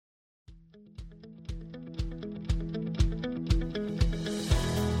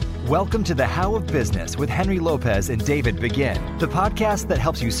Welcome to the How of Business with Henry Lopez and David Begin, the podcast that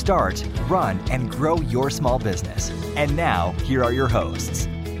helps you start, run, and grow your small business. And now, here are your hosts.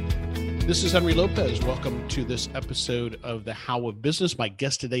 This is Henry Lopez. Welcome to this episode of the How of Business. My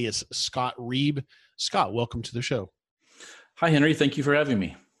guest today is Scott Reib. Scott, welcome to the show. Hi, Henry. Thank you for having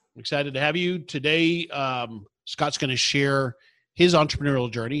me. I'm excited to have you. Today, Scott's going to share his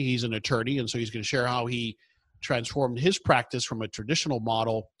entrepreneurial journey. He's an attorney, and so he's going to share how he transformed his practice from a traditional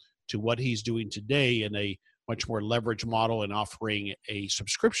model to what he's doing today in a much more leveraged model and offering a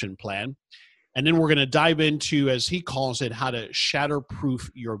subscription plan. And then we're going to dive into, as he calls it, how to shatterproof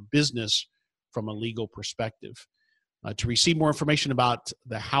your business from a legal perspective. To receive more information about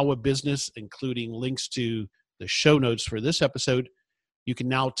the How of Business, including links to the show notes for this episode, you can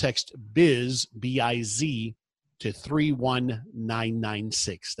now text BIZ, B-I-Z, to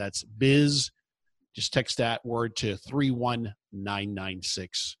 31996. That's BIZ. Just text that word to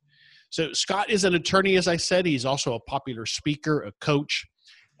 31996. So Scott is an attorney, as I said. He's also a popular speaker, a coach,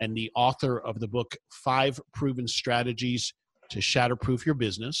 and the author of the book, 5 Proven Strategies to Shatterproof Your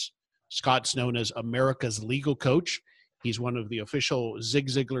Business. Scott's known as America's legal coach. He's one of the official Zig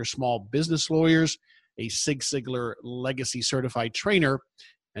Ziglar small business lawyers, a Zig Ziglar legacy certified trainer,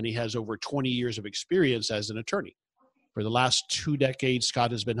 and he has over 20 years of experience as an attorney. For the last 2 decades,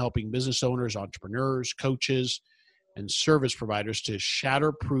 Scott has been helping business owners, entrepreneurs, coaches, and service providers to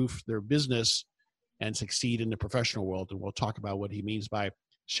shatterproof their business and succeed in the professional world. And we'll talk about what he means by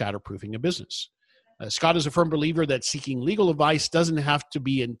shatterproofing a business. Scott is a firm believer that seeking legal advice doesn't have to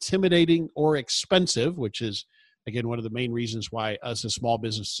be intimidating or expensive, which is, again, one of the main reasons why us as small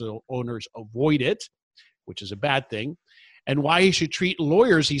business owners avoid it, which is a bad thing. And why he should treat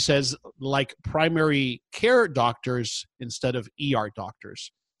lawyers, he says, like primary care doctors instead of ER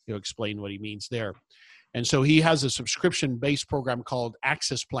doctors. He'll explain what he means there. And so he has a subscription-based program called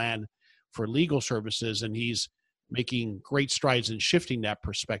Access Plan for legal services, and he's making great strides in shifting that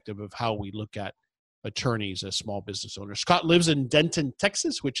perspective of how we look at attorneys as small business owners. Scott lives in Denton,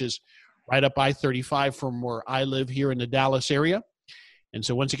 Texas, which is right up I-35 from where I live here in the Dallas area. And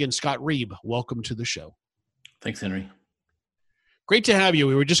so once again, Scott Reib, welcome to the show. Thanks, Henry. Great to have you.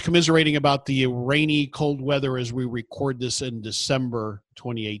 We were just commiserating about the rainy, cold weather as we record this in December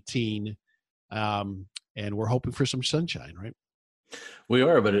 2018. And we're hoping for some sunshine, right? We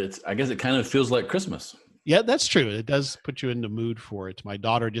are, but I guess it kind of feels like Christmas. Yeah, that's true. It does put you in the mood for it. My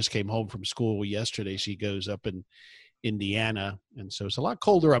daughter just came home from school yesterday. She goes up in Indiana, and so it's a lot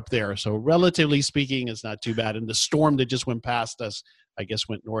colder up there. So relatively speaking, it's not too bad. And the storm that just went past us, I guess,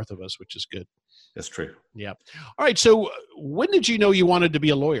 went north of us, which is good. That's true. Yeah. All right. So when did you know you wanted to be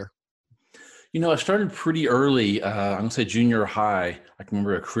a lawyer? You know, I started pretty early. I'm going to say junior high. I can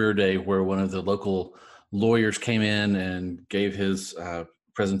remember a career day where one of the local lawyers came in and gave his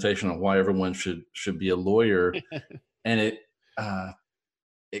presentation on why everyone should be a lawyer. And it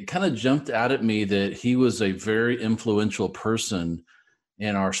kind of jumped out at me that he was a very influential person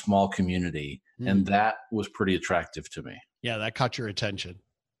in our small community. And that was pretty attractive to me. Yeah, that caught your attention.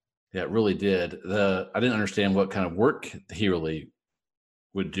 Yeah, it really did. I didn't understand what kind of work he really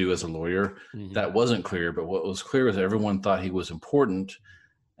would do as a lawyer. Mm-hmm. That wasn't clear, but what was clear was everyone thought he was important.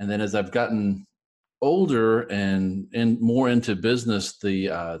 And then as I've gotten older and more into business,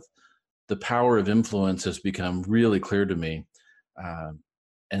 the power of influence has become really clear to me.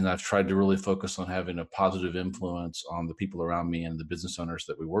 And I've tried to really focus on having a positive influence on the people around me and the business owners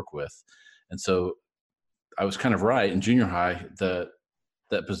that we work with. And so I was kind of right in junior high that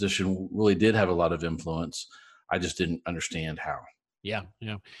position really did have a lot of influence. I just didn't understand how. Yeah.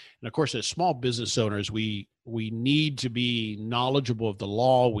 And of course, as small business owners, we need to be knowledgeable of the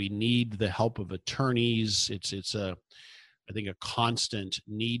law. We need the help of attorneys. It's I think a constant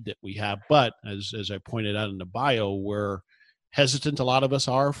need that we have. But as I pointed out in the bio, we're hesitant. A lot of us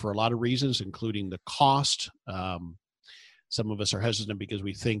are for a lot of reasons, including the cost. Some of us are hesitant because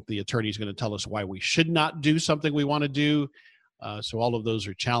we think the attorney is going to tell us why we should not do something we want to do. So all of those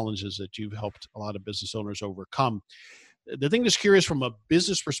are challenges that you've helped a lot of business owners overcome. The thing that's curious from a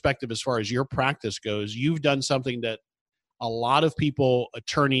business perspective, as far as your practice goes, you've done something that a lot of people,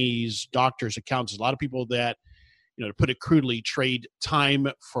 attorneys, doctors, accountants, a lot of people that, to put it crudely, trade time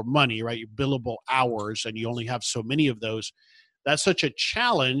for money, right? Your billable hours, and you only have so many of those. That's such a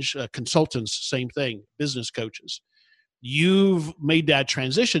challenge. Consultants, same thing, business coaches. You've made that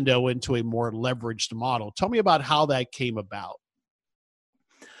transition, though, into a more leveraged model. Tell me about how that came about.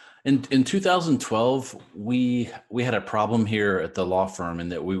 In 2012, we had a problem here at the law firm in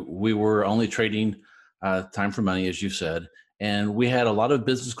that we were only trading time for money, as you said, And we had a lot of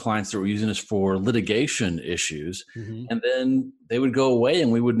business clients that were using us for litigation issues. Mm-hmm. And then they would go away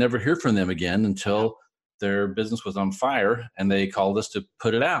and we would never hear from them again until their business was on fire and they called us to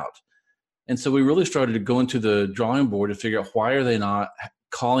put it out. And so we really started to go into the drawing board to figure out why are they not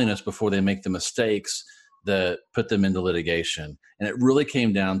calling us before they make the mistakes that put them into litigation. And it really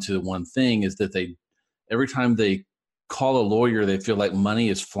came down to one thing, is that every time they call a lawyer, they feel like money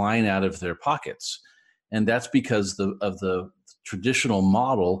is flying out of their pockets. And that's because of the traditional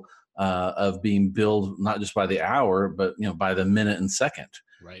model of being billed not just by the hour, but by the minute and second.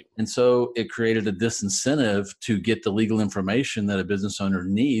 Right. And so it created a disincentive to get the legal information that a business owner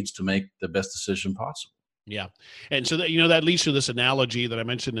needs to make the best decision possible. Yeah. And so that leads to this analogy that I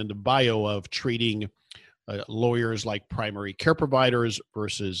mentioned in the bio of treating lawyers like primary care providers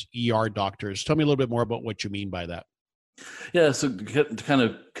versus ER doctors. Tell me a little bit more about what you mean by that. Yeah. So to kind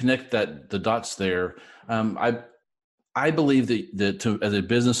of connect the dots there, I believe that as a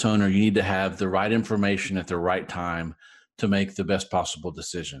business owner, you need to have the right information at the right time to make the best possible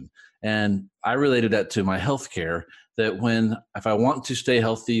decision. And I related that to my healthcare, that if I want to stay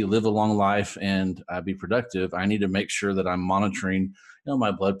healthy, live a long life, and be productive, I need to make sure that I'm monitoring,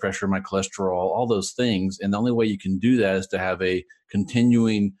 my blood pressure, my cholesterol, all those things. And the only way you can do that is to have a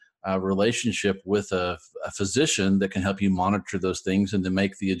continuing relationship with a physician that can help you monitor those things and to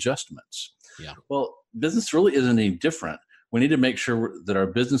make the adjustments. Yeah. Well, business really isn't any different. We need to make sure that our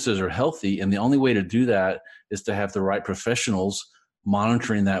businesses are healthy. And the only way to do that is to have the right professionals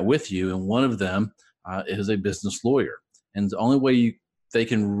monitoring that with you. And one of them is a business lawyer. And the only way they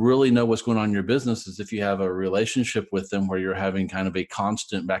can really know what's going on in your business is if you have a relationship with them where you're having kind of a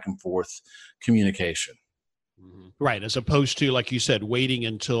constant back and forth communication. Right. As opposed to, like you said, waiting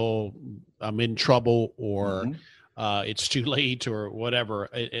until I'm in trouble or it's too late or whatever.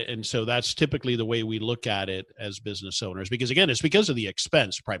 And so that's typically the way we look at it as business owners, because again, it's because of the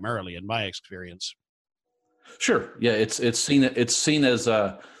expense primarily in my experience. Sure. Yeah. It's seen as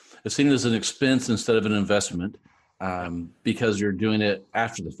an expense instead of an investment, because you're doing it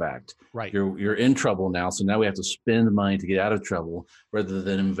after the fact. Right. You're in trouble now. So now we have to spend money to get out of trouble rather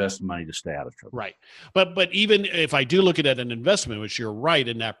than invest money to stay out of trouble. Right. But even if I do look at it as an investment, which you're right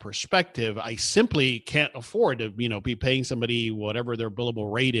in that perspective, I simply can't afford to, be paying somebody whatever their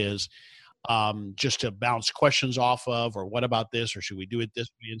billable rate is, just to bounce questions off of, or what about this, or should we do it this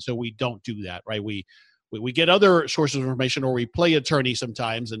way? And so we don't do that, right? We get other sources of information, or we play attorney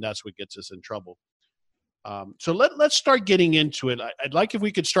sometimes, and that's what gets us in trouble. So let's start getting into it. I'd like if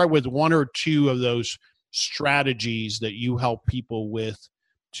we could start with one or two of those strategies that you help people with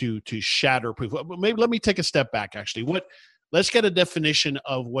to shatterproof. Maybe let me take a step back, actually. Let's get a definition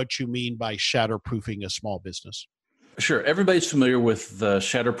of what you mean by shatterproofing a small business. Sure. Everybody's familiar with the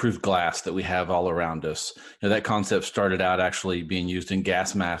shatterproof glass that we have all around us. That concept started out actually being used in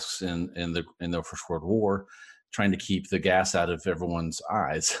gas masks in the First World War, trying to keep the gas out of everyone's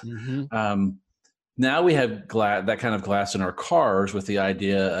eyes. Mm-hmm. Now we have that kind of glass in our cars, with the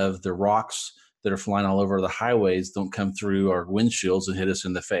idea of the rocks that are flying all over the highways don't come through our windshields and hit us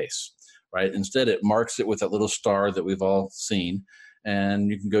in the face, right? Instead, it marks it with that little star that we've all seen,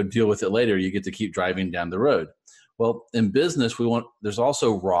 and you can go deal with it later. You get to keep driving down the road. Well, in business, there's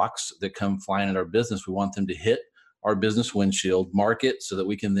also rocks that come flying at our business. We want them to hit our business windshield, mark it so that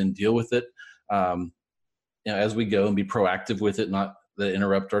we can then deal with it as we go and be proactive with it, not that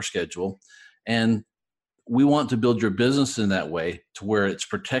interrupt our schedule. And we want to build your business in that way to where it's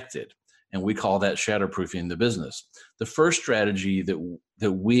protected. And we call that shatterproofing the business. The first strategy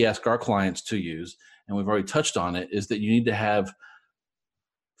that we ask our clients to use, and we've already touched on it, is that you need to have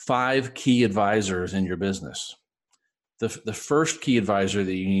 5 key advisors in your business. The first key advisor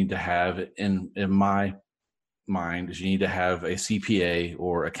that you need to have, in my mind, is you need to have a CPA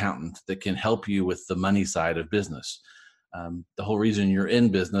or accountant that can help you with the money side of business. The whole reason you're in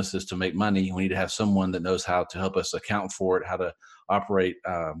business is to make money. We need to have someone that knows how to help us account for it, how to operate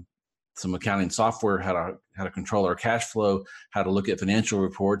some accounting software, how to control our cash flow, how to look at financial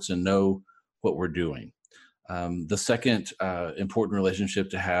reports and know what we're doing. The second important relationship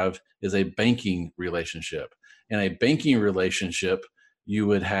to have is a banking relationship. In a banking relationship, you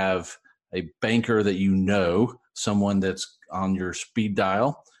would have a banker that someone that's on your speed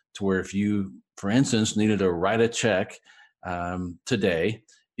dial, to where if you, for instance, needed to write a check today,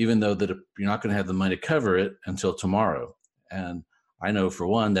 even though that you're not going to have the money to cover it until tomorrow. And I know for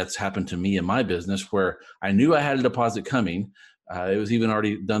one, that's happened to me in my business, where I knew I had a deposit coming. It was even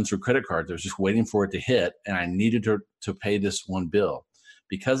already done through credit cards. I was just waiting for it to hit, and I needed to pay this one bill.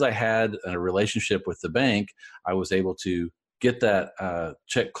 Because I had a relationship with the bank, I was able to get that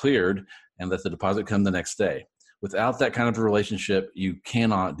check cleared and let the deposit come the next day. Without that kind of a relationship, you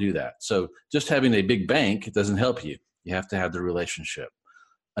cannot do that. So just having a big bank doesn't help you. You have to have the relationship.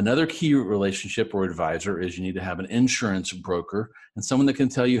 Another key relationship or advisor is you need to have an insurance broker and someone that can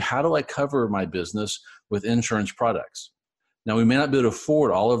tell you, how do I cover my business with insurance products? Now, we may not be able to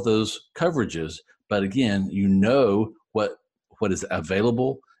afford all of those coverages, but again, you know what is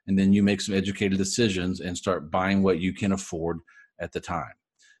available, and then you make some educated decisions and start buying what you can afford at the time.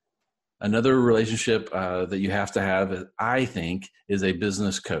 Another relationship that you have to have, I think, is a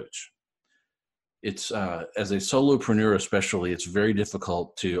business coach. It's as a solopreneur especially, it's very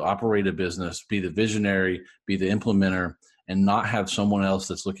difficult to operate a business, be the visionary, be the implementer, and not have someone else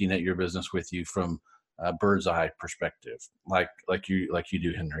that's looking at your business with you from a bird's eye perspective, like you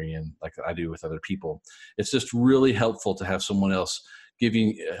do, Henry, and like I do with other people. It's just really helpful to have someone else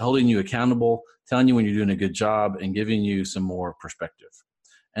holding you accountable, telling you when you're doing a good job, and giving you some more perspective.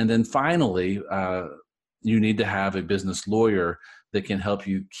 And then finally, you need to have a business lawyer that can help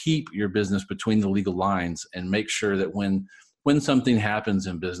you keep your business between the legal lines and make sure that when something happens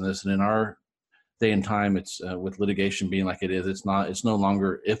in business, and in our day and time, it's with litigation being like it is, it's no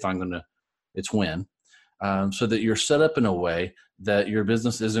longer if I'm going to, it's when, so that you're set up in a way that your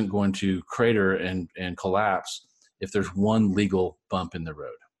business isn't going to crater and collapse if there's one legal bump in the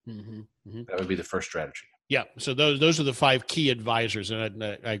road. Mm-hmm. Mm-hmm. That would be the first strategy. Yeah. So those are the 5 key advisors. And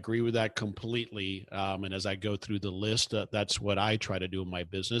I agree with that completely. And as I go through the list, that's what I try to do in my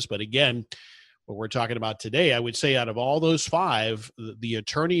business. But again, what we're talking about today, I would say out of all those 5, the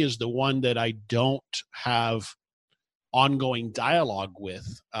attorney is the one that I don't have ongoing dialogue with.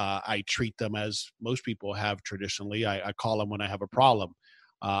 I treat them as most people have traditionally. I call them when I have a problem.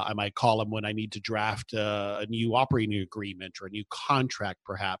 I might call them when I need to draft a new operating agreement or a new contract,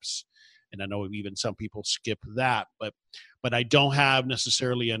 perhaps. And I know even some people skip that, but I don't have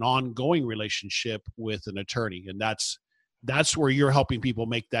necessarily an ongoing relationship with an attorney. And that's where you're helping people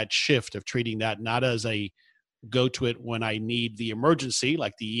make that shift of treating that not as a go to it when I need the emergency,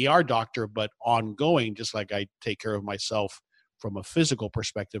 like the ER doctor, but ongoing, just like I take care of myself from a physical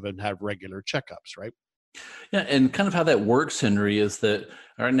perspective and have regular checkups, right? Yeah, and kind of how that works, Henry, is that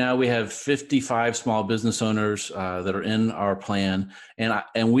right now we have 55 small business owners that are in our plan,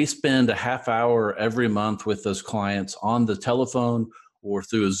 and we spend a half hour every month with those clients on the telephone or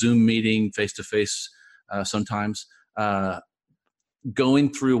through a Zoom meeting, face-to-face sometimes,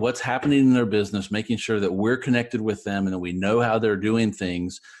 going through what's happening in their business, making sure that we're connected with them and that we know how they're doing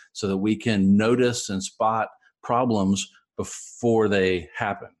things so that we can notice and spot problems before they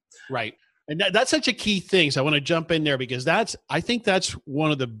happen. Right. And that's such a key thing. So I want to jump in there because I think that's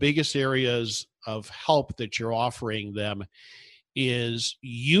one of the biggest areas of help that you're offering them is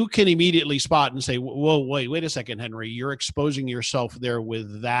you can immediately spot and say, whoa, wait a second, Henry, you're exposing yourself there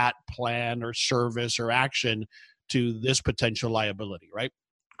with that plan or service or action to this potential liability, right?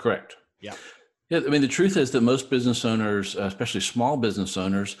 Correct. Yeah. Yeah, I mean, the truth is that most business owners, especially small business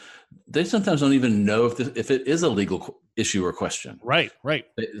owners, they sometimes don't even know if it is a legal issue or question. Right.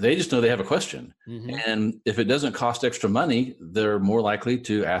 They just know they have a question. Mm-hmm. And if it doesn't cost extra money, they're more likely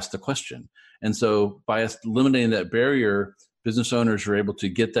to ask the question. And so by us eliminating that barrier, business owners are able to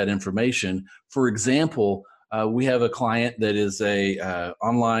get that information. For example, we have a client that is a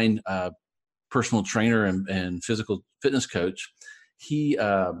online personal trainer and physical fitness coach. He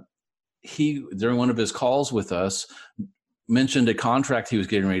during one of his calls with us mentioned a contract he was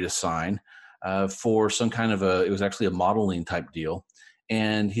getting ready to sign for some kind of it was actually a modeling type deal.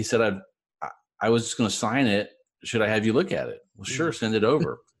 And he said, I was just going to sign it. Should I have you look at it? Well, sure. Send it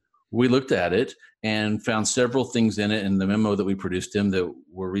over. We looked at it and found several things in it in the memo that we produced him that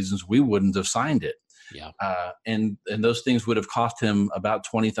were reasons we wouldn't have signed it. Yeah. And those things would have cost him about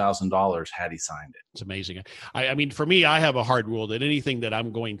 $20,000 had he signed it. It's amazing. I mean, for me, I have a hard rule that anything that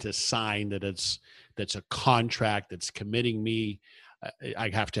I'm going to sign that's a contract that's committing me, I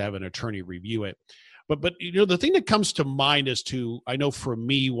have to have an attorney review it. But the thing that comes to mind I know for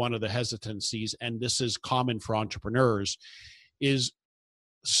me, one of the hesitancies, and this is common for entrepreneurs, is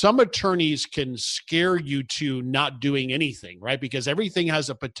some attorneys can scare you to not doing anything, right? Because everything has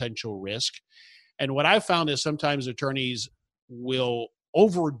a potential risk. And what I found is sometimes attorneys will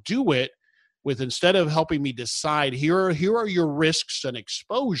overdo it with, instead of helping me decide, here are your risks and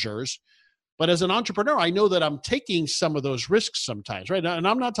exposures. But as an entrepreneur, I know that I'm taking some of those risks sometimes, right? And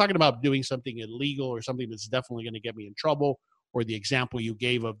I'm not talking about doing something illegal or something that's definitely going to get me in trouble, or the example you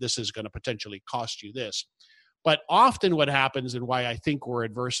gave of this is going to potentially cost you this. But often what happens, and why I think we're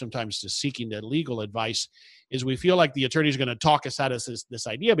adverse sometimes to seeking the legal advice, is we feel like the attorney is going to talk us out of this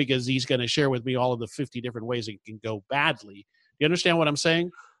idea because he's going to share with me all of the 50 different ways it can go badly. Do you understand what I'm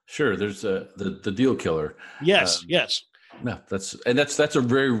saying? Sure. There's the deal killer. Yes, yes. No, that's a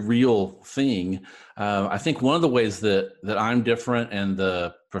very real thing. I think one of the ways that I'm different and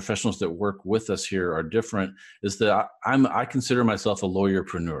the professionals that work with us here are different is that I consider myself a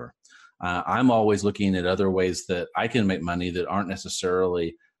lawyerpreneur. I'm always looking at other ways that I can make money that aren't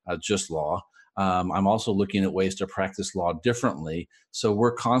necessarily just law. I'm also looking at ways to practice law differently. So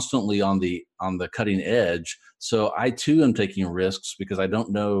we're constantly on the cutting edge. So I too am taking risks because I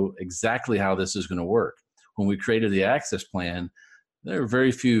don't know exactly how this is going to work. When we created the access plan, there were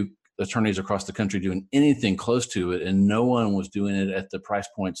very few attorneys across the country doing anything close to it, and no one was doing it at the price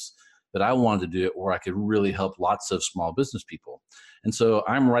points that I wanted to do it, where I could really help lots of small business people. And so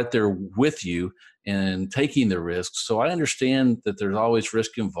I'm right there with you and taking the risks. So I understand that there's always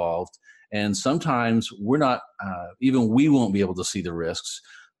risk involved, and sometimes we're not, even we won't be able to see the risks,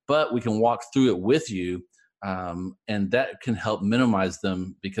 but we can walk through it with you, and that can help minimize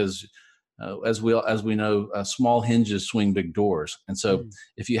them because as we know, small hinges swing big doors. And so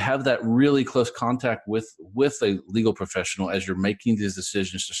if you have that really close contact with a legal professional as you're making these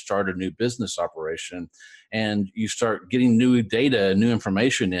decisions to start a new business operation, and you start getting new data, new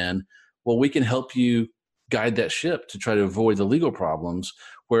information in, well, we can help you guide that ship to try to avoid the legal problems,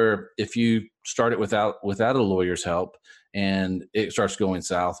 where if you start it without a lawyer's help and it starts going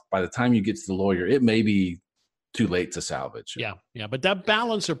south, by the time you get to the lawyer, it may be too late to salvage. Yeah. But that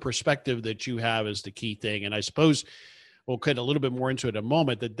balance of perspective that you have is the key thing. And I suppose we'll get a little bit more into it in a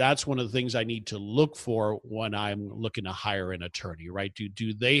moment, that's one of the things I need to look for when I'm looking to hire an attorney, right?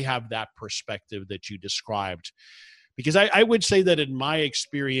 Do they have that perspective that you described? Because I would say that in my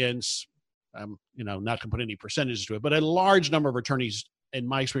experience, not going to put any percentages to it, but a large number of attorneys in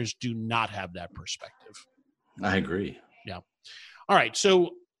my experience do not have that perspective. I agree. Yeah. All right. So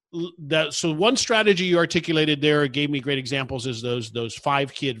one strategy you articulated there gave me great examples is those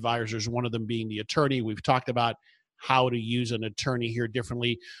 5 key advisors, one of them being the attorney. We've talked about how to use an attorney here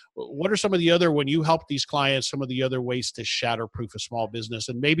differently. What are some of the other, when you help these clients, some of the other ways to shatterproof a small business?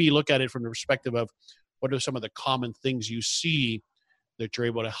 And maybe look at it from the perspective of what are some of the common things you see that you're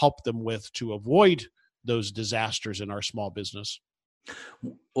able to help them with to avoid those disasters in our small business?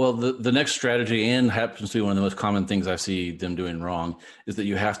 Well, the next strategy, and happens to be one of the most common things I see them doing wrong, is that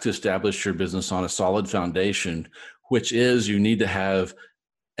you have to establish your business on a solid foundation, which is you need to have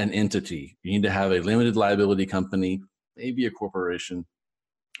an entity. You need to have a limited liability company, maybe a corporation,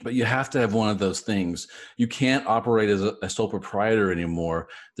 but you have to have one of those things. You can't operate as a sole proprietor anymore.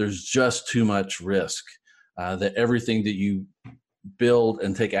 There's just too much risk that everything that you build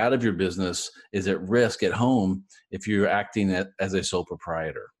and take out of your business is at risk at home if you're acting as a sole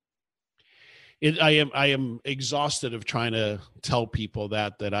proprietor. I am exhausted of trying to tell people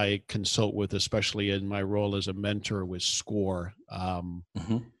that I consult with, especially in my role as a mentor with SCORE.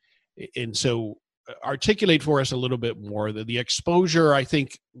 And so articulate for us a little bit more the exposure. I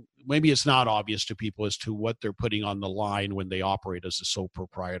think maybe it's not obvious to people as to what they're putting on the line when they operate as a sole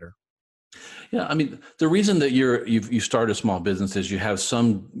proprietor. Yeah, I mean, the reason that you start a small business is you have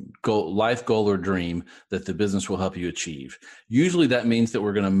some life goal or dream that the business will help you achieve. Usually that means that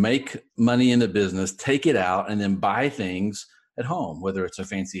we're going to make money in the business, take it out, and then buy things at home, whether it's a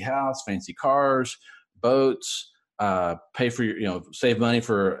fancy house, fancy cars, boats, pay for save money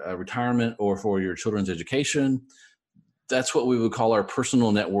for retirement or for your children's education. That's what we would call our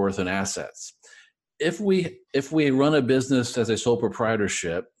personal net worth and assets. If we run a business as a sole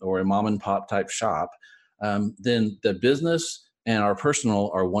proprietorship or a mom and pop type shop, then the business and our personal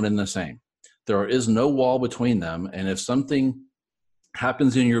are one and the same. There is no wall between them. And if something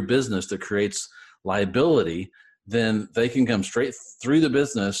happens in your business that creates liability, then they can come straight through the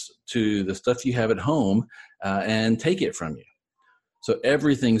business to the stuff you have at home and take it from you. So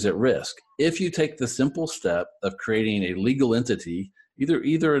everything's at risk. If you take the simple step of creating a legal entity,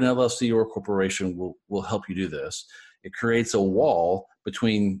 either an LLC or a corporation will help you do this. It creates a wall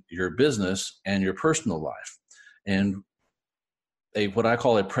between your business and your personal life. And what I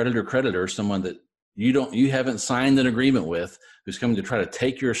call a predator-creditor, someone that you haven't signed an agreement with, who's coming to try to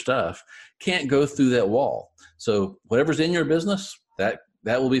take your stuff, can't go through that wall. So whatever's in your business, that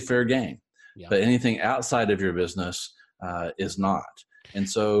will be fair game. Yeah. But anything outside of your business is not. And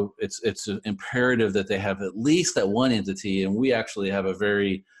so it's imperative that they have at least that one entity. And we actually have a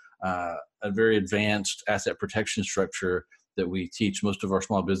very advanced asset protection structure that we teach most of our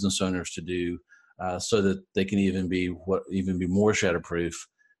small business owners to do, so that they can even be more shatterproof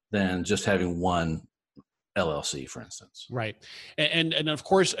than just having one LLC, for instance. Right. And of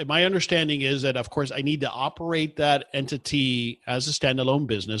course, my understanding is that, of course, I need to operate that entity as a standalone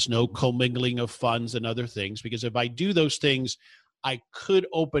business, no commingling of funds and other things, because if I do those things, I could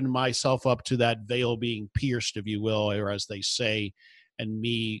open myself up to that veil being pierced, if you will, or as they say, and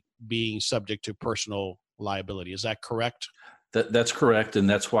me being subject to personal liability. Is that correct? That's correct. And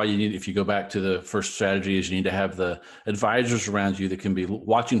that's why you need, if you go back to the first strategy, is you need to have the advisors around you that can be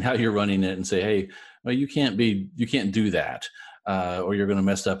watching how you're running it and say, hey, well, you can't do that, or you're going to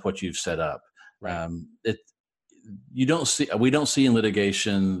mess up what you've set up. Right. We don't see in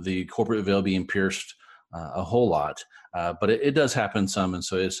litigation the corporate veil being pierced a whole lot, but it does happen some. And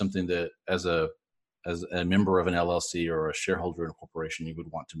so it's something that as a member of an LLC or a shareholder in a corporation, you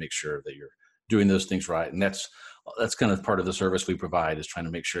would want to make sure that you're doing those things right. And that's kind of part of the service we provide, is trying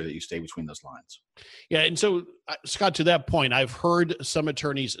to make sure that you stay between those lines. Yeah. And so, Scott, to that point, I've heard some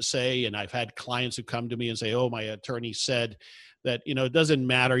attorneys say, and I've had clients who come to me and say, oh, my attorney said that, it doesn't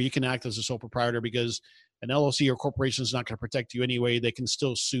matter. You can act as a sole proprietor because an LLC or corporation is not going to protect you anyway. They can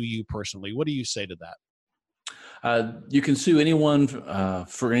still sue you personally. What do you say to that? You can sue anyone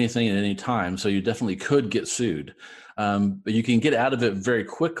for anything at any time, so you definitely could get sued. But you can get out of it very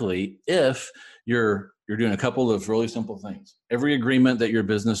quickly if you're doing a couple of really simple things. Every agreement that your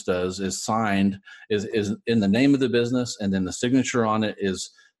business does is signed, is in the name of the business, and then the signature on it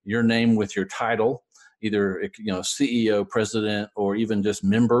is your name with your title, either CEO, president, or even just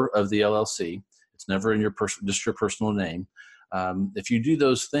member of the LLC. It's never in just your personal name. If you do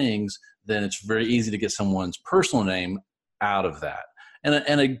those things, then it's very easy to get someone's personal name out of that.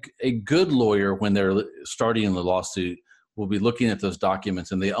 And a good lawyer, when they're starting the lawsuit, will be looking at those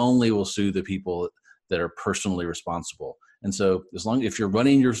documents, and they only will sue the people that are personally responsible. And so if you're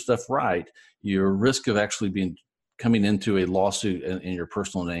running your stuff right, your risk of actually coming into a lawsuit in your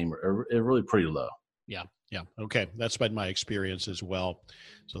personal name are really pretty low. Yeah. Yeah. Okay. That's been my experience as well.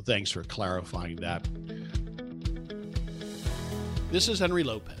 So thanks for clarifying that. This is Henry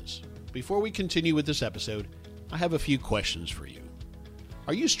Lopez. Before we continue with this episode, I have a few questions for you.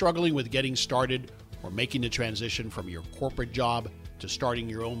 Are you struggling with getting started or making the transition from your corporate job to starting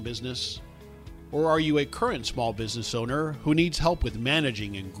your own business? Or are you a current small business owner who needs help with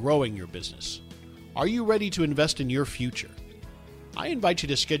managing and growing your business? Are you ready to invest in your future? I invite you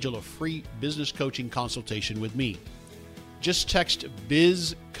to schedule a free business coaching consultation with me. Just text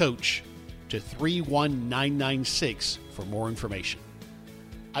BizCoach to 31996 for more information.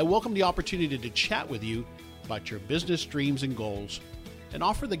 I welcome the opportunity to chat with you about your business dreams and goals and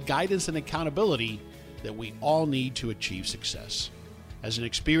offer the guidance and accountability that we all need to achieve success. As an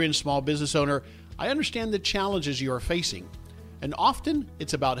experienced small business owner, I understand the challenges you are facing, and often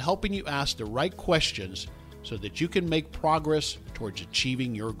it's about helping you ask the right questions so that you can make progress towards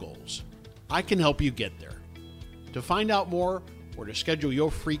achieving your goals. I can help you get there. To find out more or to schedule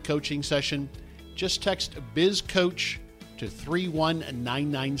your free coaching session, just text BizCoach to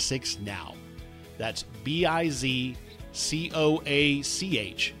 31996 now. That's BIZCOACH,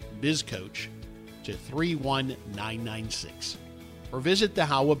 BizCoach, to 31996. Or visit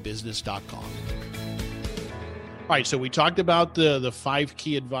thehowabusiness.com. All right, so we talked about the 5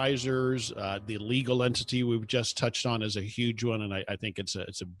 key advisors. The legal entity we've just touched on is a huge one, and I think it's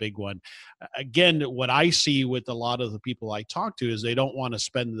a big one. Again, what I see with a lot of the people I talk to is they don't want to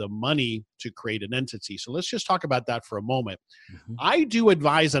spend the money to create an entity. So let's just talk about that for a moment. Mm-hmm. I do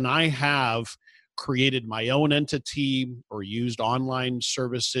advise, and I have created my own entity or used online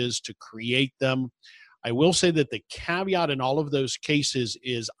services to create them. I will say that the caveat in all of those cases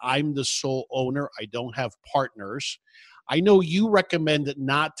is I'm the sole owner. I don't have partners. I know you recommend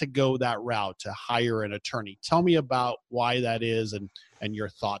not to go that route, to hire an attorney. Tell me about why that is and your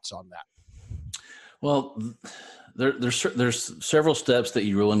thoughts on that. Well, there's several steps that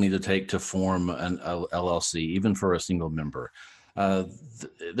you really need to take to form an LLC, even for a single member.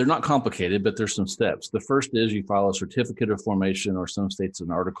 They're not complicated, but there's some steps. The first is you file a certificate of formation, or some states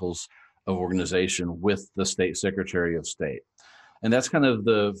and articles of organization, with the state secretary of state. And that's kind of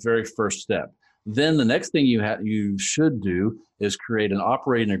the very first step. Then the next thing you should do is create an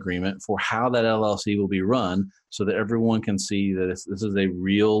operating agreement for how that LLC will be run, so that everyone can see that this is a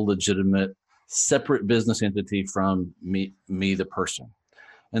real, legitimate, separate business entity from me, the person.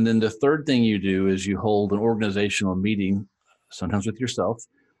 And then the third thing you do is you hold an organizational meeting, sometimes with yourself,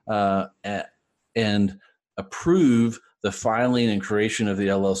 and approve the filing and creation of the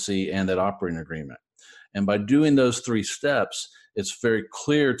LLC and that operating agreement. And by doing those 3 steps, it's very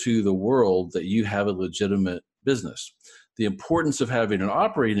clear to the world that you have a legitimate business. The importance of having an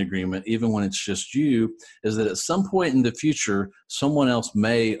operating agreement, even when it's just you, is that at some point in the future, someone else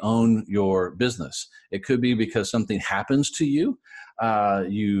may own your business. It could be because something happens to you.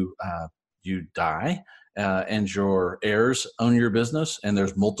 you die and your heirs own your business, and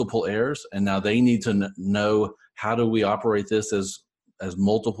there's multiple heirs, and now they need to know, how do we operate this as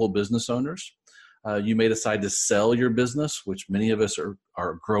multiple business owners? You may decide to sell your business, which many of us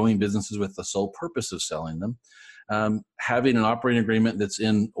are growing businesses with the sole purpose of selling them. Having an operating agreement that's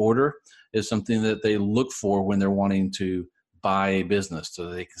in order is something that they look for when they're wanting to buy a business, so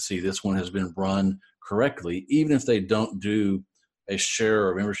they can see this one has been run correctly. Even if they don't do a share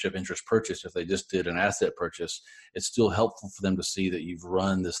or membership interest purchase, if they just did an asset purchase, it's still helpful for them to see that you've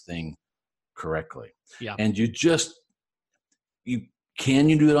run this thing correctly. Yeah. And you do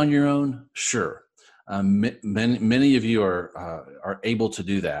it on your own? Sure. Many of you are able to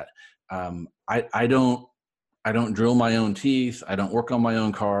do that. I don't drill my own teeth. I don't work on my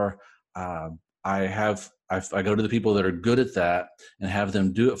own car. I go to the people that are good at that and have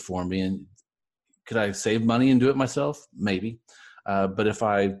them do it for me. And could I save money and do it myself? Maybe. But if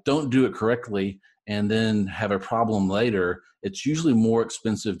I don't do it correctly and then have a problem later, it's usually more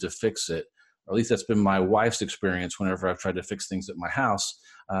expensive to fix it. Or at least that's been my wife's experience whenever I've tried to fix things at my house,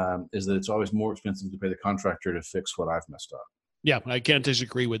 is that it's always more expensive to pay the contractor to fix what I've messed up. Yeah, I can't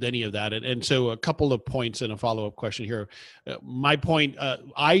disagree with any of that. And so a couple of points and a follow-up question here. My point,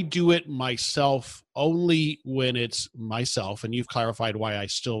 I do it myself only when it's myself, and you've clarified why I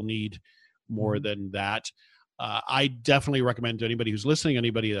still need more than that. I definitely recommend to anybody who's listening,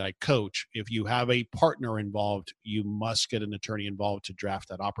 anybody that I coach, if you have a partner involved, you must get an attorney involved to draft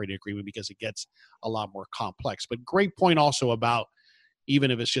that operating agreement, because it gets a lot more complex. But great point also about,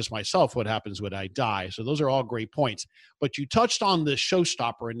 even if it's just myself, what happens when I die. So those are all great points. But you touched on the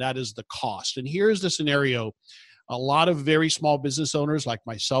showstopper, and that is the cost. And here's the scenario. A lot of very small business owners like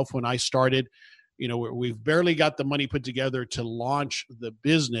myself, when I started, we've barely got the money put together to launch the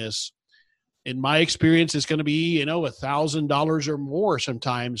business. In my experience, it's going to be, $1,000 or more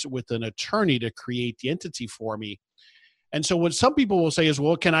sometimes with an attorney to create the entity for me. And so what some people will say is,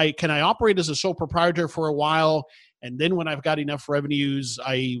 well, can I operate as a sole proprietor for a while, and then when I've got enough revenues,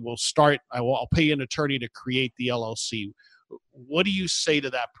 I'll pay an attorney to create the LLC. What do you say to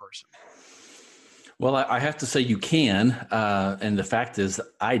that person? Well, I have to say you can. And the fact is,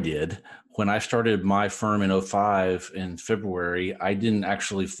 I did. When I started my firm in 2005 in February, I didn't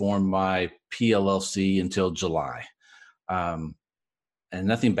actually form my PLLC until July. And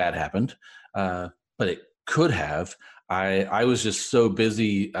nothing bad happened, but it could have. I was just so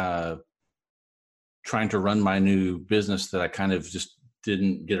busy trying to run my new business that I kind of just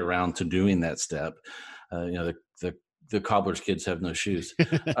didn't get around to doing that step. The cobbler's kids have no shoes.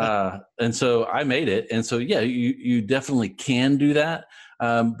 And so I made it. And so, yeah, you definitely can do that.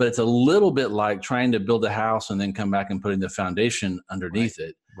 But it's a little bit like trying to build a house and then come back and putting the foundation underneath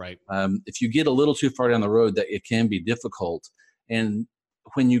it. Right. If you get a little too far down the road, that it can be difficult. And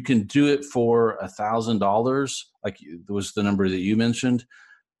when you can do it for $1,000, like was the number that you mentioned,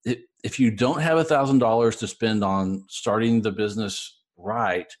 if you don't have $1,000 to spend on starting the business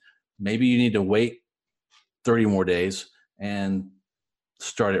right, maybe you need to wait 30 more days and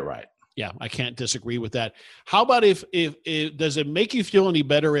start it right. Yeah, I can't disagree with that. How about if does it make you feel any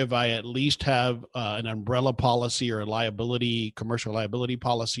better if I at least have an umbrella policy or a commercial liability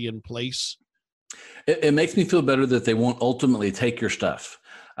policy in place? It makes me feel better that they won't ultimately take your stuff.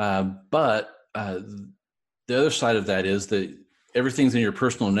 But the other side of that is that everything's in your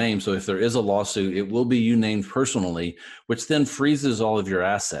personal name. So if there is a lawsuit, it will be you named personally, which then freezes all of your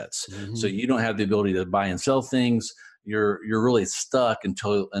assets. Mm-hmm. So you don't have the ability to buy and sell things. You're really stuck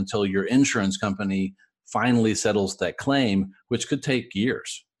until your insurance company finally settles that claim, which could take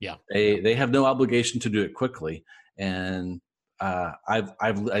years. Yeah. They have no obligation to do it quickly. And I've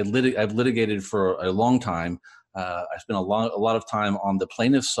litigated for a long time. I spent a lot of time on the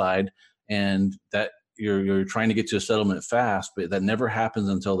plaintiff's side, and that you're trying to get to a settlement fast, but that never happens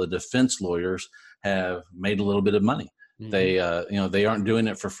until the defense lawyers have made a little bit of money. Mm-hmm. They aren't doing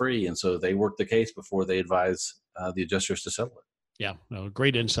it for free, and so they work the case before they advise the adjusters to settle it. Yeah, no,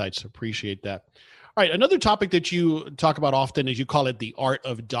 great insights. Appreciate that. All right, another topic that you talk about often is, you call it the art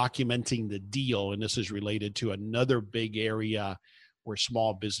of documenting the deal, and this is related to another big area where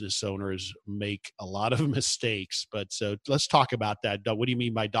small business owners make a lot of mistakes. But so let's talk about that. What do you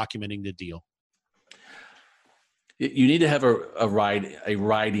mean by documenting the deal? You need to have a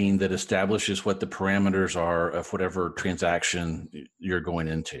writing that establishes what the parameters are of whatever transaction you're going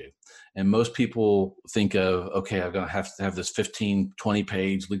into. And most people think of, okay, I'm going to have this 15, 20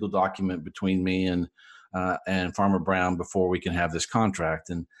 page legal document between me and Farmer Brown before we can have this contract.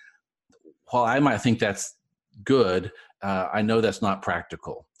 And while I might think that's good, I know that's not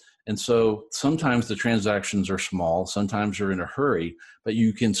practical. And so sometimes the transactions are small, sometimes you're in a hurry, but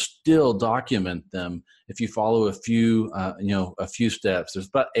you can still document them if you follow a few steps. There's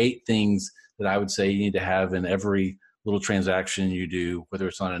about 8 things that I would say you need to have in every little transaction you do, whether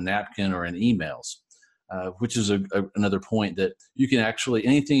it's on a napkin or in emails, which is another point that you can actually,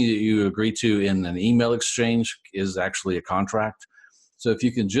 anything that you agree to in an email exchange is actually a contract. So if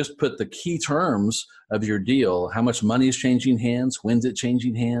you can just put the key terms of your deal, how much money is changing hands, when's it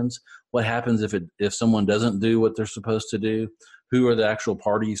changing hands, what happens if someone doesn't do what they're supposed to do, who are the actual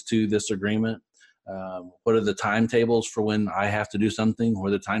parties to this agreement, what are the timetables for when I have to do something, or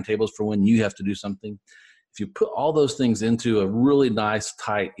the timetables for when you have to do something. If you put all those things into a really nice,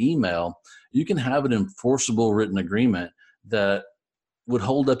 tight email, you can have an enforceable written agreement that would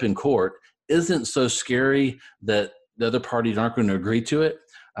hold up in court, isn't so scary that the other parties aren't going to agree to it,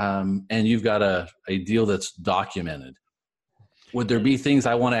 and you've got a deal that's documented. Would there be things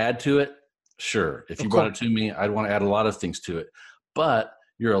I want to add to it? Sure. If you brought it to me, I'd want to add a lot of things to it. But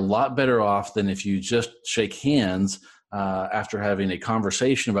you're a lot better off than if you just shake hands after having a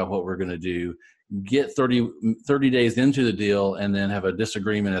conversation about what we're going to do, get 30 days into the deal, and then have a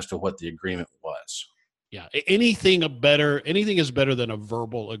disagreement as to what the agreement was. Yeah. Anything is better than a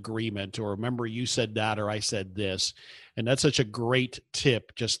verbal agreement, or remember you said that, or I said this. And that's such a great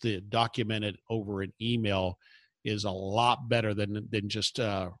tip. Just to document it over an email is a lot better than just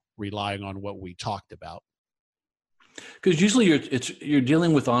relying on what we talked about. Because usually you're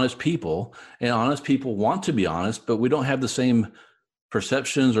dealing with honest people, and honest people want to be honest, but we don't have the same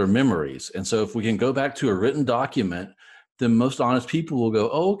perceptions or memories. And so if we can go back to a written document, then most honest people will go,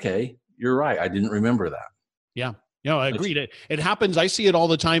 oh, okay, you're right, I didn't remember that. Yeah. I agreed. It happens. I see it all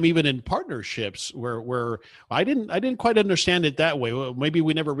the time, even in partnerships where I didn't quite understand it that way. Well, maybe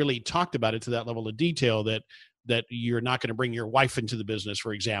we never really talked about it to that level of detail that you're not going to bring your wife into the business,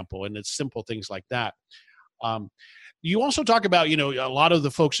 for example, and it's simple things like that. You also talk about, a lot of the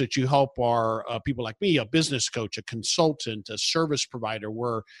folks that you help are people like me, a business coach, a consultant, a service provider,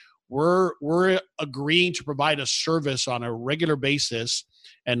 where we're agreeing to provide a service on a regular basis.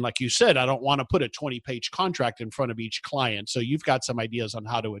 And like you said, I don't want to put a 20-page contract in front of each client. So you've got some ideas on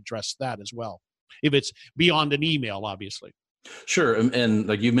how to address that as well, if it's beyond an email, obviously. Sure. And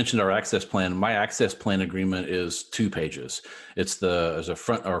like you mentioned, our access plan, my access plan agreement is 2 pages. There's a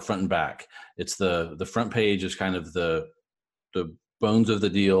front and back. It's the front page is kind of the bones of the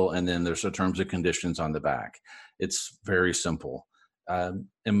deal. And then there's the terms and conditions on the back. It's very simple. And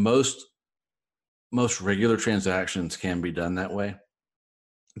most regular transactions can be done that way.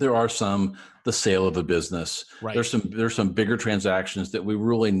 There are the sale of a business. Right. There's some bigger transactions that we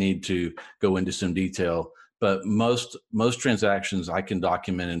really need to go into some detail. But most transactions I can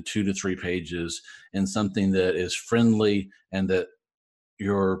document in 2 to 3 pages in something that is friendly and that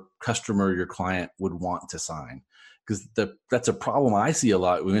your customer, your client would want to sign. Because that's a problem I see a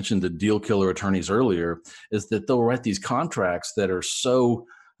lot. We mentioned the deal killer attorneys earlier, is that they'll write these contracts that are so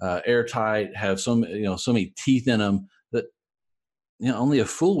airtight, have so many teeth in them that only a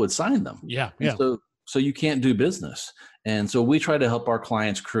fool would sign them. Yeah. So you can't do business. And so we try to help our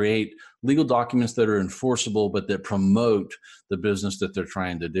clients create legal documents that are enforceable, but that promote the business that they're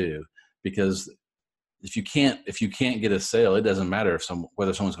trying to do. Because if you can't get a sale, it doesn't matter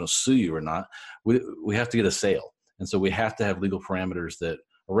whether someone's going to sue you or not. We have to get a sale. And so we have to have legal parameters that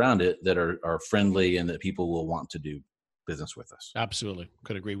around it that are friendly and that people will want to do business with us. Absolutely.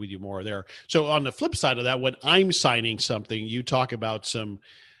 Could agree with you more there. So on the flip side of that, when I'm signing something, you talk about some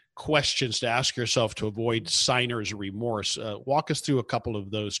questions to ask yourself to avoid signer's remorse. Walk us through a couple of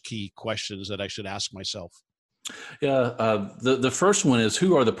those key questions that I should ask myself. Yeah. The first one is,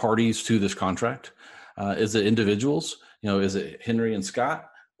 who are the parties to this contract? Is it individuals? Is it Henry and Scott?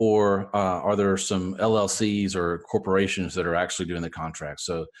 Or are there some LLCs or corporations that are actually doing the contract?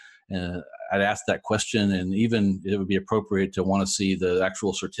 So I'd ask that question, and even it would be appropriate to want to see the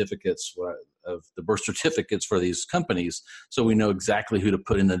actual certificates of the birth certificates for these companies, so we know exactly who to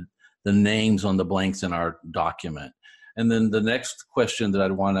put in the names on the blanks in our document. And then the next question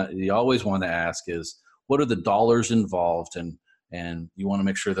that you always want to ask is, what are the dollars involved? And you want to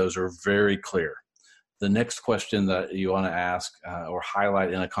make sure those are very clear. The next question that you want to ask or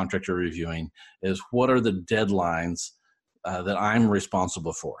highlight in a contract you're reviewing is, what are the deadlines that I'm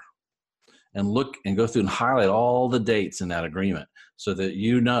responsible for? And look and go through and highlight all the dates in that agreement so that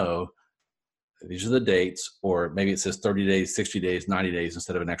these are the dates, or maybe it says 30 days, 60 days, 90 days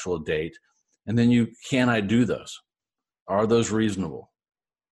instead of an actual date. And then can I do those? Are those reasonable?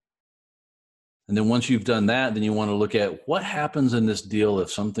 And then once you've done that, then you want to look at what happens in this deal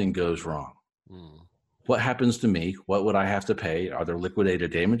if something goes wrong. what happens to me? What would I have to pay? Are there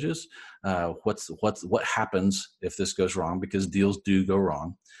liquidated damages? What happens if this goes wrong? Because deals do go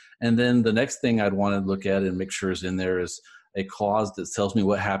wrong. And then the next thing I'd want to look at and make sure is in there is a clause that tells me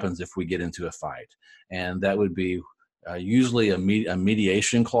what happens if we get into a fight. And that would be usually a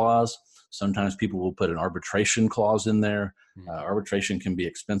mediation clause. Sometimes people will put an arbitration clause in there. Arbitration can be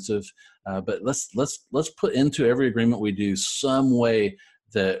expensive, but let's put into every agreement we do some way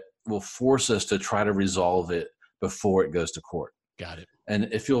that will force us to try to resolve it before it goes to court. Got it. And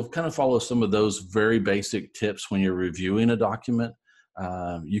if you'll kind of follow some of those very basic tips when you're reviewing a document,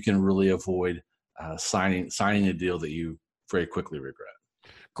 you can really avoid signing a deal that you very quickly regret.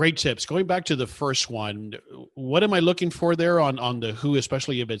 Great tips. Going back to the first one, what am I looking for there on the who,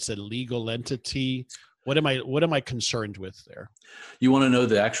 especially if it's a legal entity? What am I concerned with there? You want to know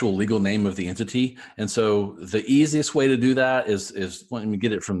the actual legal name of the entity. And so the easiest way to do that is when you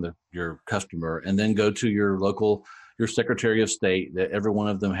get it from your customer, and then go to your Secretary of State. That every one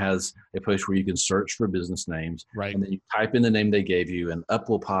of them has a place where you can search for business names. Right. And then you type in the name they gave you, and up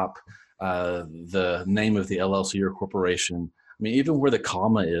will pop the name of the LLC or corporation. I mean, even where the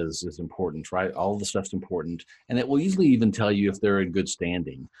comma is important, right? All the stuff's important. And it will usually even tell you if they're in good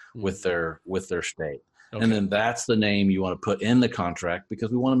standing with their state. Okay. And then that's the name you want to put in the contract, because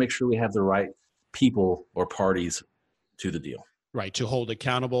we want to make sure we have the right people or parties to the deal. Right, to hold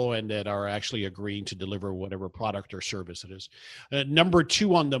accountable and that are actually agreeing to deliver whatever product or service it is. Number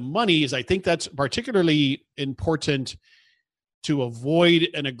two on the money is, I think that's particularly important to avoid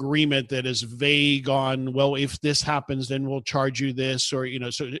an agreement that is vague on, well, if this happens, then we'll charge you this, or,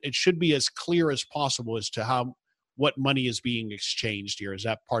 so it should be as clear as possible as to what money is being exchanged here. Is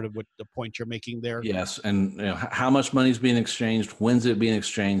that part of what the point you're making there? Yes. And how much money is being exchanged, when's it being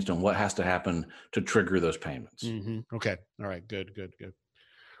exchanged, and what has to happen to trigger those payments. Mm-hmm. Okay. All right. Good.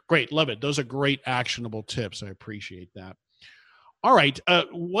 Great. Love it. Those are great actionable tips. I appreciate that. All right.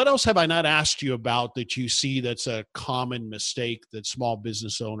 What else have I not asked you about that you see that's a common mistake that small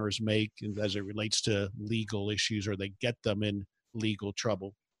business owners make as it relates to legal issues, or they get them in legal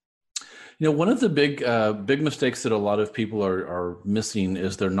trouble? One of the big mistakes that a lot of people are missing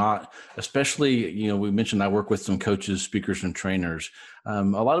is they're not, especially, we mentioned I work with some coaches, speakers, and trainers. A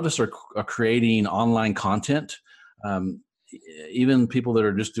lot of us are creating online content. Even people that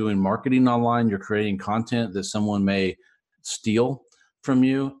are just doing marketing online, you're creating content that someone may steal from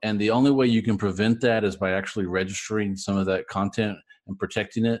you. And the only way you can prevent that is by actually registering some of that content and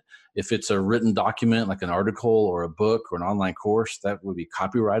protecting it. If it's a written document, like an article or a book or an online course, that would be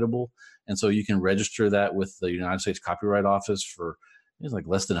copyrightable. And so you can register that with the United States Copyright Office for like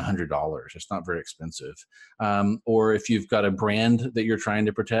less than $100. It's not very expensive. Or if you've got a brand that you're trying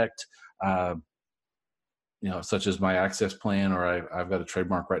to protect, such as my access plan, or I've got a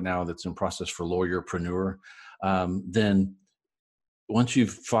trademark right now that's in process for lawyerpreneur. Then once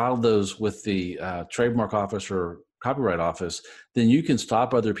you've filed those with the trademark office or copyright office, then you can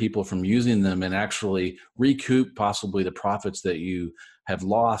stop other people from using them and actually recoup possibly the profits that you have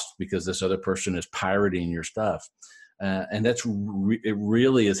lost because this other person is pirating your stuff. And that's it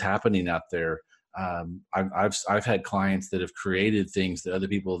really is happening out there. I've had clients that have created things that other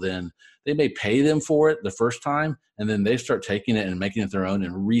people then, they may pay them for it the first time, and then they start taking it and making it their own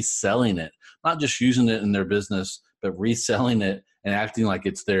and reselling it, not just using it in their business, but reselling it and acting like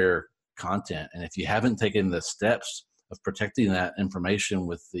it's their content. And if you haven't taken the steps of protecting that information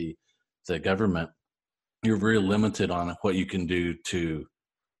with the government, you're very limited on what you can do to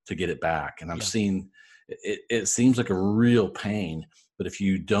get it back. And I've seen it seems like a real pain, but if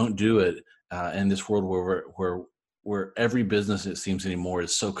you don't do it in this world where every business, it seems anymore,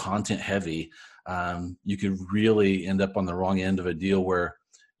 is so content heavy, you could really end up on the wrong end of a deal where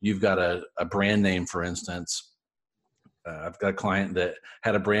you've got a brand name, for instance. I've got a client that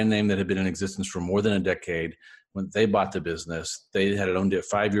had a brand name that had been in existence for more than a decade. When they bought the business, they had owned it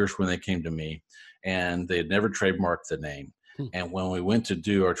 5 years when they came to me, and they had never trademarked the name. And when we went to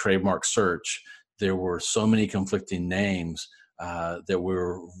do our trademark search, there were so many conflicting names that we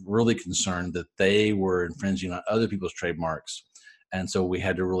were really concerned that they were infringing on other people's trademarks. And so we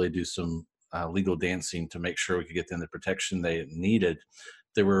had to really do some legal dancing to make sure we could get them the protection they needed.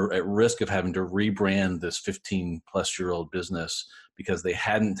 They were at risk of having to rebrand this 15-plus-year-old business because they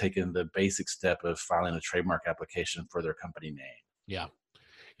hadn't taken the basic step of filing a trademark application for their company name. Yeah,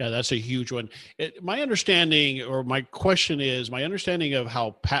 that's a huge one. My understanding, or my question is, my understanding of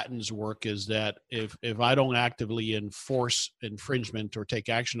how patents work is that if I don't actively enforce infringement or take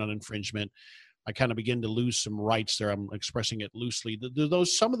action on infringement, I kind of begin to lose some rights there. I'm expressing it loosely. Do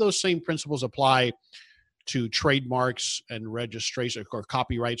some of those same principles apply to trademarks and registration, or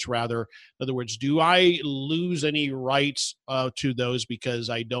copyrights rather? In other words, do I lose any rights to those because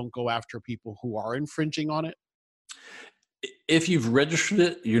I don't go after people who are infringing on it? If you've registered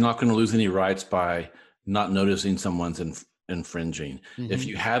it, you're not going to lose any rights by not noticing someone's infringing. Mm-hmm. If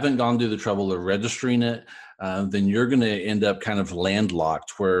you haven't gone through the trouble of registering it, then you're going to end up kind of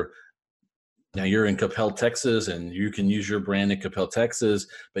landlocked, where now you're in Coppell, Texas, and you can use your brand in Coppell, Texas,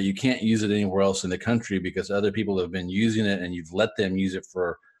 but you can't use it anywhere else in the country because other people have been using it and you've let them use it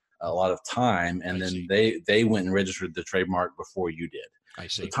for a lot of time. And then they went and registered the trademark before you did. I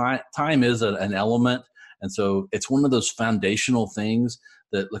see. So time is an element. And so it's one of those foundational things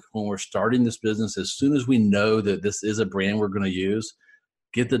that, look, when we're starting this business, as soon as we know that this is a brand we're going to use,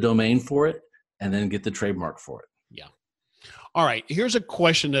 get the domain for it and then get the trademark for it. Yeah. All right. Here's a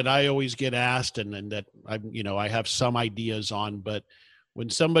question that I always get asked, and that I have some ideas on. But when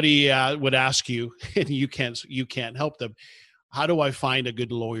somebody would ask you, and you can't help them, how do I find a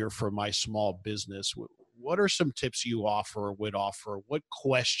good lawyer for my small business? What are some tips you would offer? What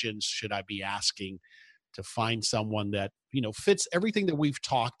questions should I be asking to find someone that fits everything that we've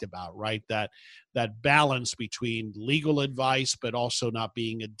talked about? Right. That balance between legal advice, but also not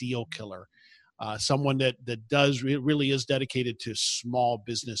being a deal killer. Someone that really is dedicated to small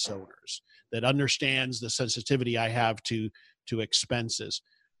business owners, that understands the sensitivity I have to expenses.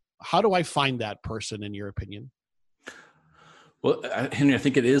 How do I find that person, in your opinion? Well, Henry, I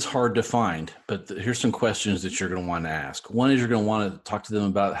think it is hard to find, but here's some questions that you're going to want to ask. One is, you're going to want to talk to them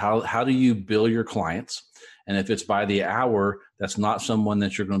about how do you bill your clients? And if it's by the hour, that's not someone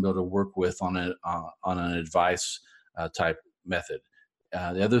that you're going to be able to work with on an advice type method.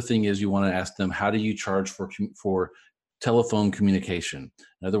 The other thing is, you want to ask them, how do you charge for telephone communication?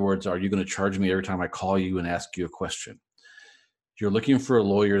 In other words, are you going to charge me every time I call you and ask you a question? You're looking for a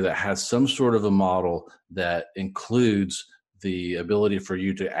lawyer that has some sort of a model that includes the ability for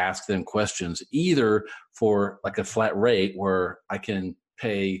you to ask them questions, either for like a flat rate where I can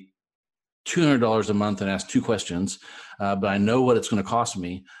pay $200 a month and ask 2 questions, but I know what it's going to cost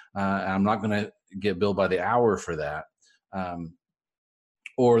me. I'm not going to get billed by the hour for that.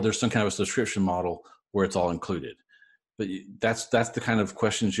 Or there's some kind of a subscription model where it's all included. But that's the kind of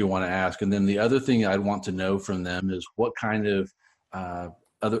questions you want to ask. And then the other thing I'd want to know from them is, what kind of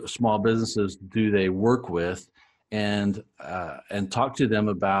other small businesses do they work with, and talk to them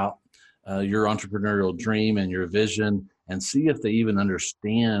about your entrepreneurial dream and your vision, and see if they even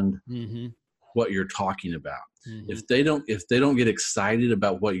understand what you're talking about. Mm-hmm. If they don't get excited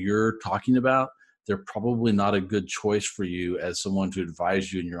about what you're talking about, they're probably not a good choice for you as someone to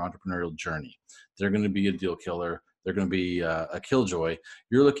advise you in your entrepreneurial journey. They're going to be a deal killer. They're going to be a killjoy.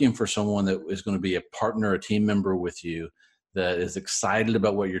 You're looking for someone that is going to be a partner, a team member with you, that is excited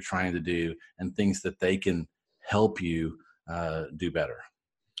about what you're trying to do and thinks that they can help you do better.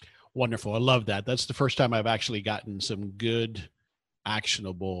 Wonderful. I love that. That's the first time I've actually gotten some good,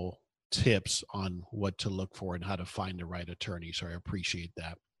 actionable tips on what to look for and how to find the right attorney. So I appreciate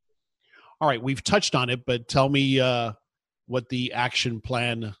that. All right, we've touched on it, but tell me what the action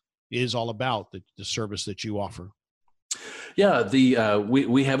plan is all about, the service that you offer. Yeah,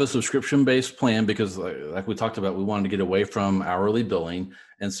 we have a subscription-based plan because, like we talked about, we wanted to get away from hourly billing.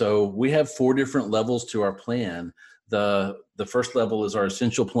 And so we have 4 different levels to our plan. The first level is our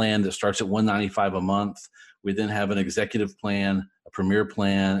essential plan that starts at $195 a month. We then have an executive plan, a premier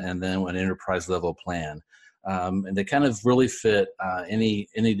plan, and then an enterprise level plan. And they kind of really fit any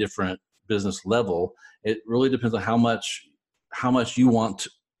different business level. It really depends on how much you want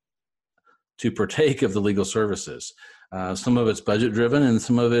to partake of the legal services. Some of it's budget driven, and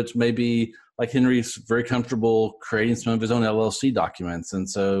some of it's maybe, like, Henry's very comfortable creating some of his own LLC documents, and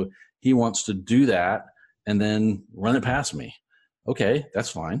so he wants to do that and then run it past me. Okay, that's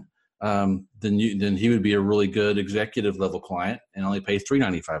fine. Then he would be a really good executive level client and only pay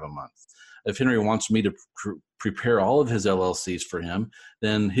 $395 a month. If Henry wants me to prepare all of his LLCs for him,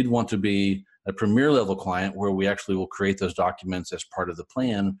 then he'd want to be a premier level client where we actually will create those documents as part of the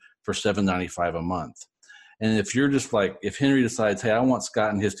plan for $795 a month. And if you're just like, if Henry decides, hey, I want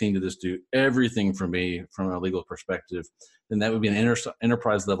Scott and his team to just do everything for me from a legal perspective, then that would be an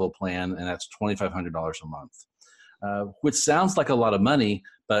enterprise level plan, and that's $2,500 a month, which sounds like a lot of money.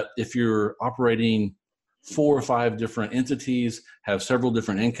 But if you're operating 4 or 5 different entities, have several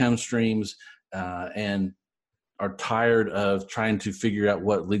different income streams, and are tired of trying to figure out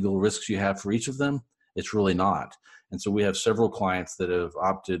what legal risks you have for each of them, it's really not. And so we have several clients that have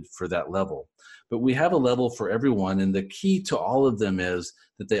opted for that level. But we have a level for everyone, and the key to all of them is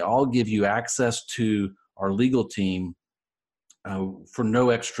that they all give you access to our legal team for no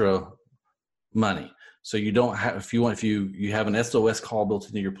extra money. So you don't have, if you have an SOS call built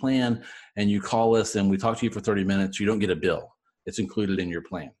into your plan and you call us and we talk to you for 30 minutes, you don't get a bill. It's included in your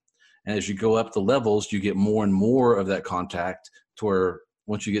plan. And as you go up the levels, you get more and more of that contact to where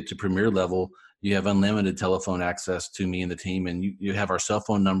once you get to premier level, you have unlimited telephone access to me and the team, and you have our cell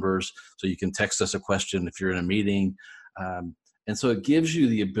phone numbers, so you can text us a question if you're in a meeting. And so it gives you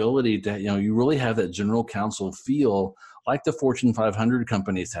the ability to, you really have that general counsel feel like the Fortune 500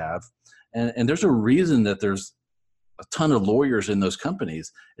 companies have. And there's a reason that there's a ton of lawyers in those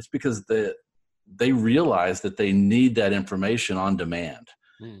companies. It's because they realize that they need that information on demand.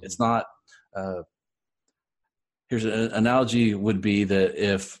 Mm-hmm. It's not, here's an analogy would be that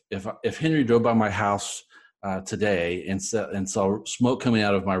if Henry drove by my house today and saw smoke coming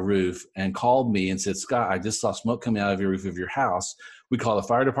out of my roof and called me and said, Scott, I just saw smoke coming out of your roof of your house, we call the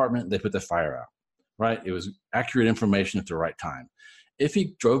fire department, they put the fire out, right? It was accurate information at the right time. If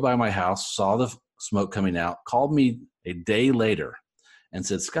he drove by my house, saw the smoke coming out, called me a day later and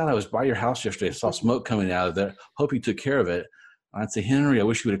said, Scott, I was by your house yesterday, I saw smoke coming out of there, hope you took care of it, I'd say, Henry, I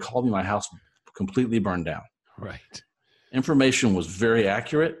wish you would have called me, my house completely burned down. Right. Information was very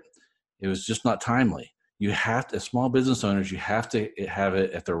accurate. It was just not timely. You have to, as small business owners, you have to have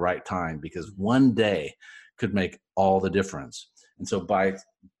it at the right time, because one day could make all the difference. And so by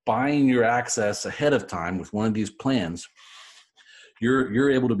buying your access ahead of time with one of these plans, you're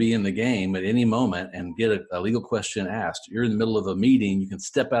able to be in the game at any moment and get a legal question asked. You're in the middle of a meeting. You can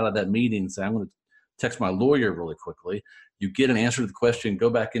step out of that meeting and say, I'm going to text my lawyer really quickly. You get an answer to the question, go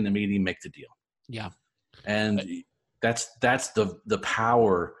back in the meeting, make the deal. Yeah. And that's the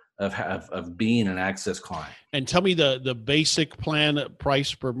power of being an Access client. And tell me the basic plan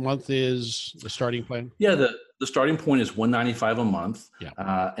price per month is the starting plan? Yeah, the starting point is $195 a month.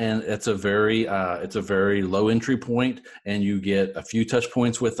 Yeah. And it's a very low entry point, and you get a few touch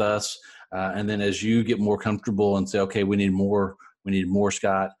points with us. And then as you get more comfortable and say, okay, we need more,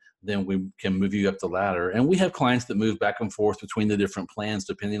 Scott, then we can move you up the ladder. And we have clients that move back and forth between the different plans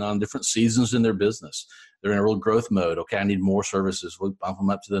depending on different seasons in their business. They're in a real growth mode. Okay, I need more services. We'll bump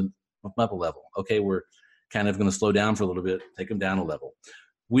them up a level. Okay, we're kind of going to slow down for a little bit, take them down a level.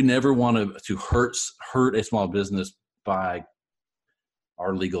 We never want to hurt a small business by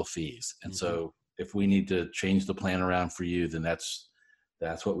our legal fees. And so if we need to change the plan around for you, then that's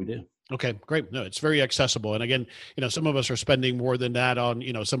what we do. Okay, great. No, it's very accessible. And again, some of us are spending more than that on,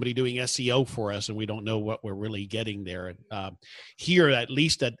 somebody doing SEO for us, and we don't know what we're really getting there. Here, at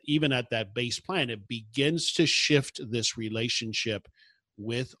least even at that base plan, it begins to shift this relationship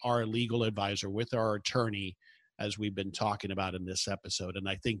with our legal advisor, with our attorney, as we've been talking about in this episode. And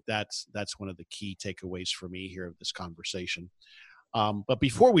I think that's one of the key takeaways for me here of this conversation. But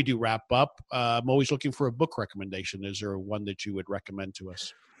before we do wrap up, I'm always looking for a book recommendation. Is there one that you would recommend to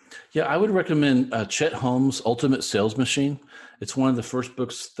us? Yeah, I would recommend Chet Holmes' Ultimate Sales Machine. It's one of the first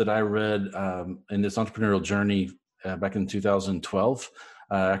books that I read in this entrepreneurial journey back in 2012,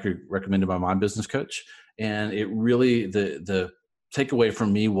 actually recommended by my business coach. And it really, the takeaway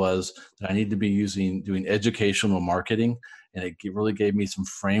from me was that I need to be doing educational marketing. And it really gave me some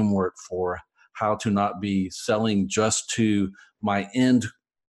framework for how to not be selling just to my end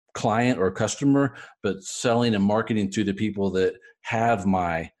client or customer, but selling and marketing to the people that have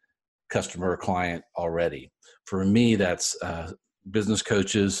my customer or client already. For me, that's business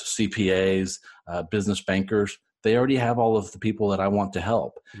coaches, CPAs, business bankers. They already have all of the people that I want to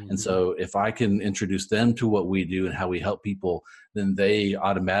help. Mm-hmm. And so if I can introduce them to what we do and how we help people, then they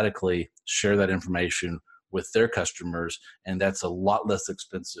automatically share that information with their customers. And that's a lot less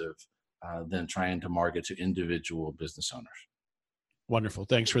expensive than trying to market to individual business owners. Wonderful.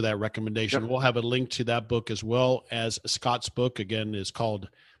 Thanks for that recommendation. Yep. We'll have a link to that book as well as Scott's book. Again, is called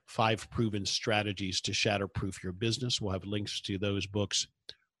 5 Proven Strategies to Shatterproof Your Business. We'll have links to those books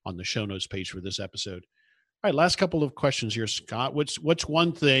on the show notes page for this episode. All right, last couple of questions here, Scott. What's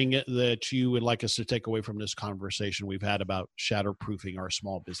one thing that you would like us to take away from this conversation we've had about shatterproofing our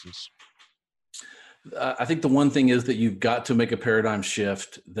small business? I think the one thing is that you've got to make a paradigm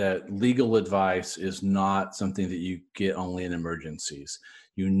shift, that legal advice is not something that you get only in emergencies.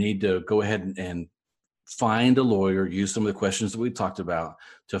 You need to go ahead and find a lawyer, use some of the questions that we talked about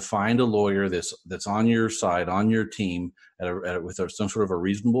to find a lawyer that's on your side, on your team with some sort of a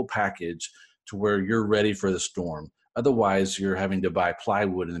reasonable package to where you're ready for the storm. Otherwise, you're having to buy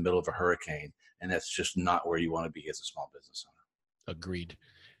plywood in the middle of a hurricane, and that's just not where you want to be as a small business owner. Agreed.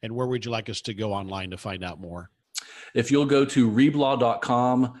 And where would you like us to go online to find out more? If you'll go to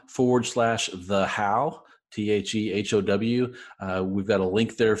reiblaw.com/thehow, THEHOW, we've got a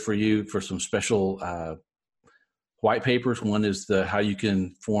link there for you for some special white papers. One is how you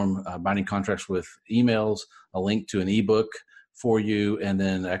can form binding contracts with emails, a link to an ebook for you, and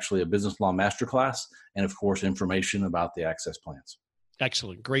then actually a business law masterclass, and of course, information about the access plans.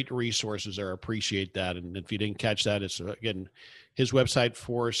 Excellent. Great resources there. I appreciate that. And if you didn't catch that, it's again, his website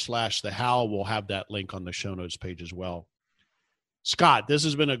 /the how. We'll have that link on the show notes page as well. Scott, this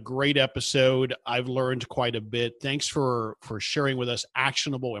has been a great episode. I've learned quite a bit. Thanks for sharing with us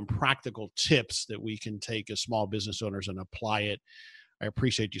actionable and practical tips that we can take as small business owners and apply it. I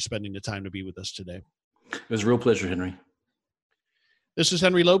appreciate you spending the time to be with us today. It was a real pleasure, Henry. This is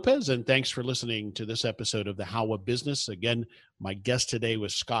Henry Lopez, and thanks for listening to this episode of The How of Business. Again, my guest today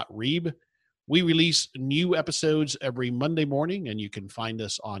was Scott Reib. We release new episodes every Monday morning, and you can find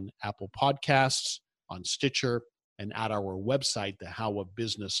us on Apple Podcasts, on Stitcher, and at our website,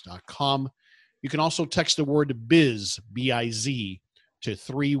 thehowofbusiness.com. You can also text the word biz, B-I-Z, to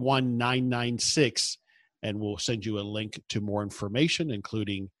 31996, and we'll send you a link to more information,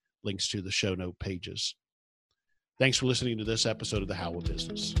 including links to the show note pages. Thanks for listening to this episode of The How of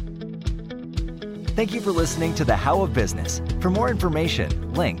Business. Thank you for listening to The How of Business. For more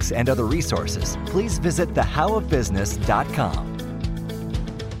information, links, and other resources, please visit thehowofbusiness.com.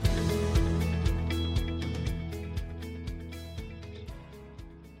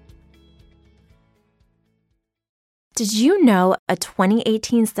 Did you know a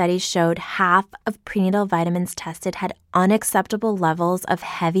 2018 study showed half of prenatal vitamins tested had unacceptable levels of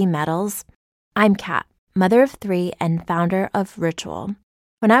heavy metals? I'm Kat, mother of 3 and founder of Ritual.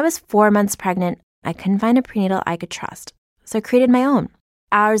 When I was 4 months pregnant, I couldn't find a prenatal I could trust, so I created my own.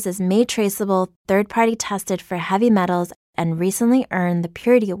 Ours is made traceable, third-party tested for heavy metals, and recently earned the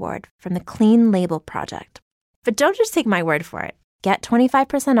Purity Award from the Clean Label Project. But don't just take my word for it. Get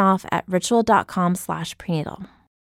 25% off at ritual.com/prenatal.